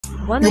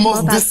One you of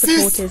must Mohbad's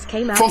desist supporters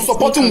came out from to speak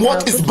supporting on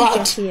what how is bad.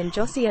 Bukkyjeese and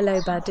Jossy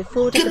Aloba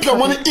defrauded Keep the your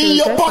money public in through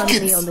your GoFundMe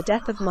pocket. on the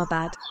death of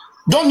Mohbad.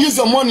 Don't use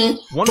your money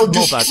One to of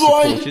Mohbad's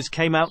destroy supporters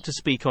came out to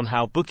speak on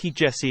how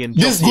Bukkyjeese and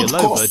this Jossy good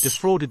Aloba cause,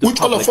 defrauded the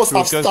which all public of us through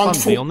a have stand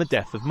GoFundMe for. on the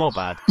death of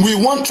Mohbad. We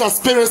want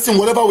transparency in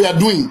whatever we are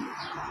doing.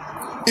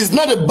 It's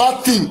not a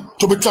bad thing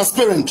to be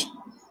transparent.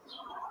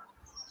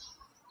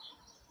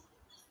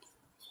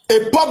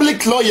 A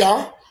public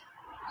lawyer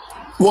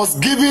was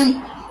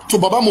given to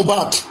Baba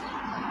Mohbad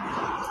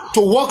to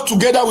work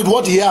together with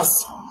what he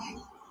has.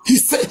 He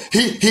said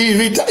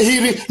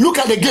look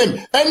at the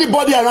game.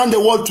 Anybody around the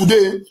world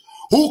today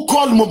who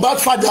called Mohbad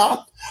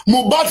father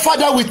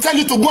will tell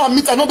you to go and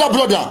meet another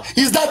brother.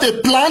 Is that a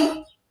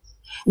plan?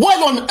 Why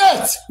on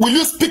earth will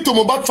you speak to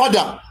Mohbad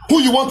father who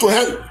you want to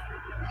help?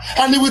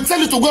 And he will tell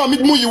you to go and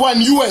meet Muyiwa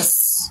in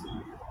US.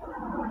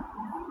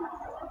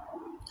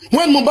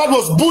 When Mohbad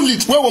was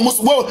bullied, where was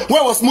Muyiwa?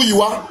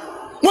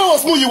 Where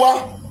was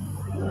Muyiwa?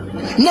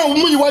 Now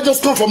Muyiwa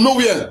just come from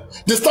nowhere.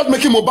 They start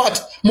making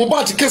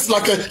Mohbad case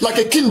like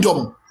a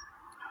kingdom.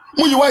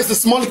 Muyiwa is a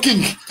small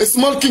king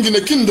in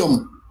a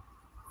kingdom.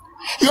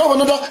 You have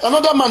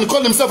another man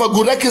called himself a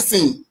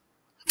Gurekisin.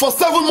 For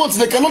 7 months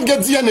they cannot get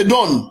DNA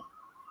done.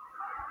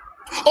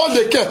 All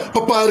they care,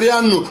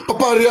 Papariano.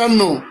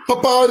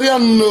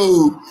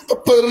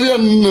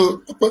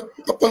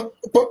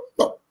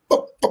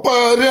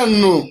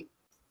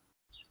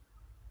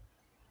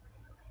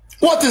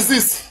 What is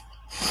this?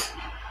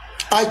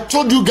 I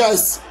told you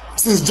guys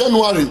since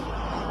January.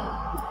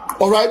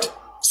 All right?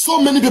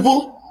 So many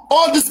people,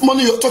 all this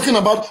money you're talking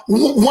about,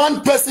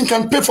 one person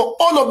can pay for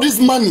all of this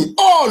money.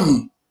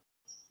 All.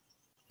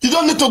 You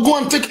don't need to go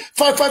and take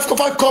five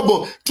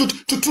kobo to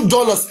 $2,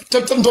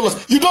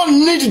 $10. You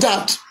don't need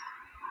that.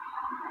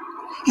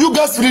 You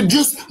guys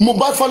reduce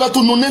Mohbad father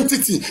to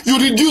non-entity. You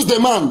reduce the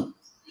man.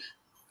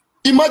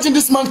 Imagine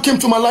this man came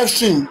to my live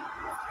stream.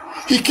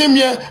 He came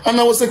here and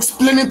I was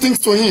explaining things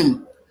to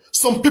him.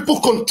 Some people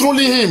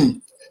controlling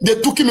him. They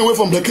took him away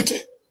from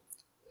Brekete.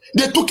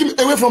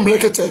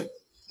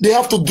 They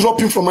have to drop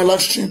him from my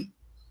live stream.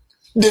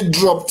 They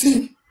dropped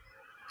him.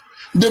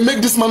 They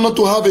make this man not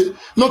to have a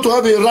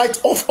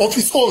right of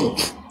his own.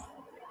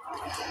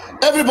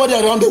 Everybody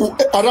around the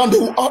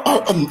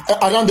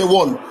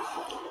world,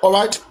 all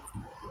right.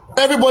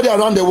 Everybody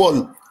around the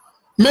world,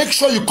 make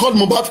sure you call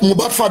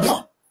Mohbad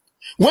father.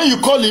 When you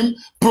call him,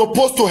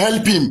 propose to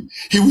help him.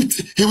 He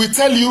will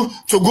tell you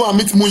to go and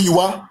meet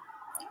Muyiwa.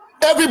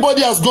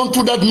 Everybody has gone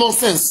through that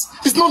nonsense.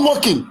 It's not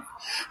working.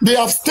 They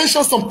have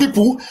stationed some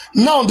people.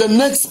 Now the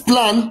next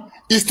plan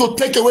is to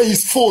take away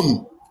his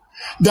phone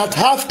that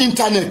have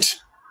internet.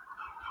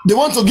 They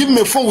want to give him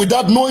a phone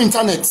without no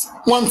internet,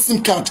 one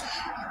SIM card.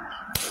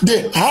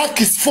 They hack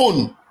his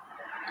phone.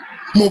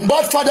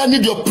 Mohbad father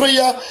need your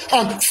prayer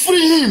and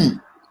free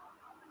him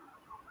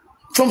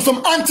from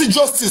some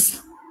anti-justice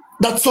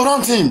that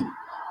surround him.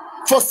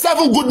 For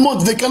 7 good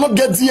months, they cannot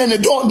get DNA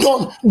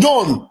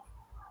done.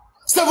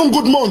 7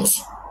 good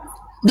months.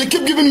 They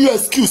keep giving you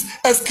excuse.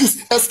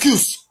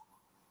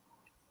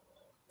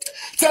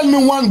 Tell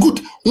me one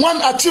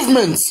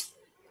achievement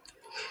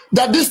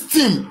that this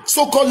team,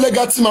 so-called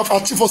legal team, have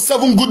achieved for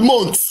 7 good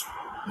months.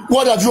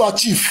 What have you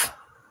achieved?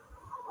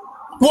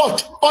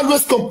 What?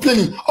 Always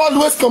complaining.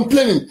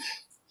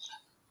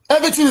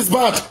 Everything is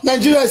bad.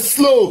 Nigeria is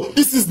slow.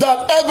 This is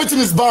that. Everything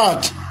is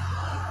bad.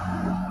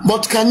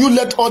 But can you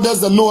let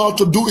others that know how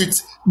to do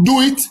it?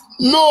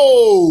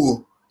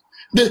 No.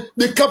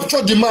 They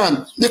capture the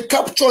man. They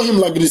capture him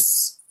like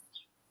this.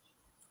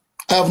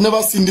 I have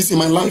never seen this in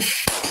my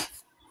life.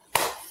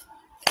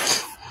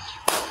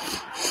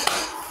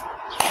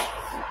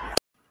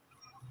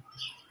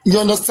 You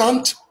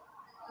understand?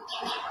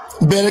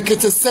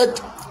 Berekete said,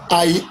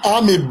 I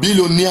am a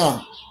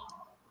billionaire.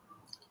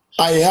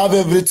 I have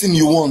everything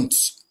you want.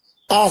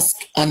 Ask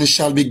and it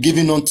shall be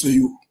given unto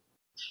you.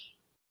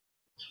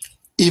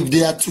 If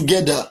they are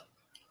together,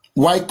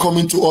 why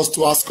coming to us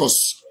to ask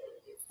us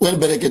when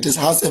Berekete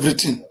has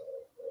everything?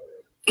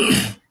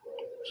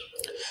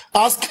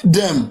 Ask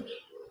them,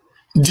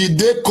 did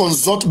they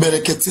consult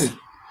Berekete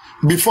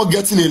before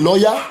getting a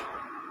lawyer?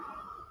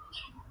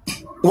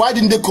 Why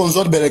didn't they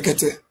consult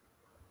Berekete?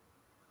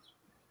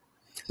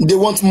 They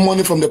want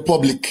money from the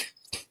public.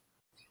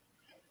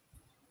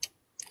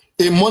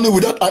 A money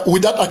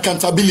without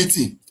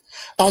accountability.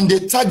 And they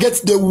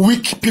target the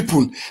weak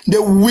people,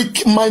 the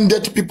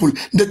weak-minded people.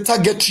 They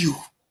target you.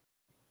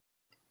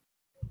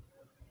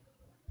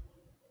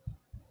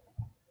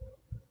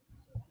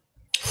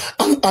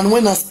 And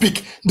when I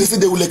speak, they say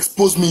they will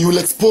expose me. You will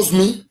expose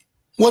me?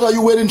 What are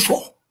you waiting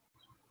for?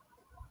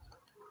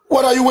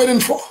 What are you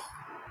waiting for?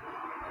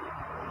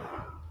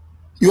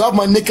 You have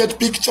my naked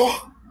picture?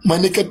 My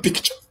naked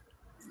picture.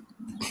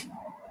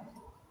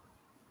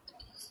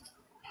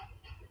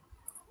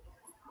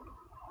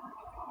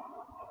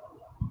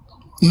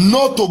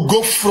 No to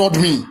go fraud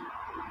me.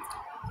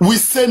 We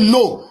say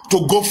no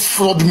to go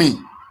fraud me.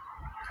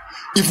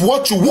 If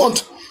what you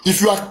want, if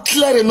you are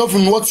clear enough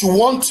in what you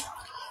want,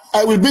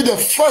 I will be the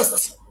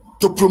first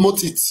to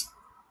promote it.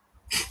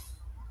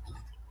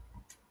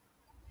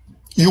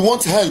 You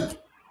want help,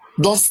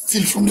 don't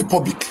steal from the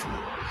public.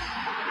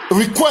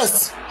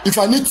 Request, if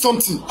I need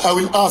something, I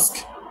will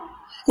ask.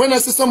 When I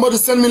see somebody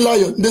send me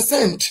lion, they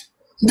send.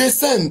 They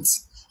send.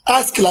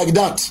 Ask like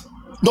that.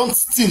 Don't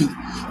steal.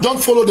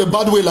 Don't follow the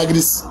bad way like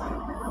this.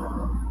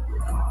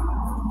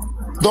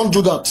 Don't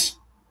do that.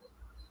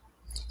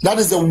 That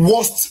is the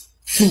worst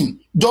thing.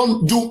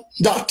 Don't do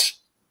that.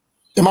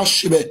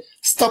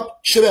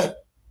 Stop, Shebe.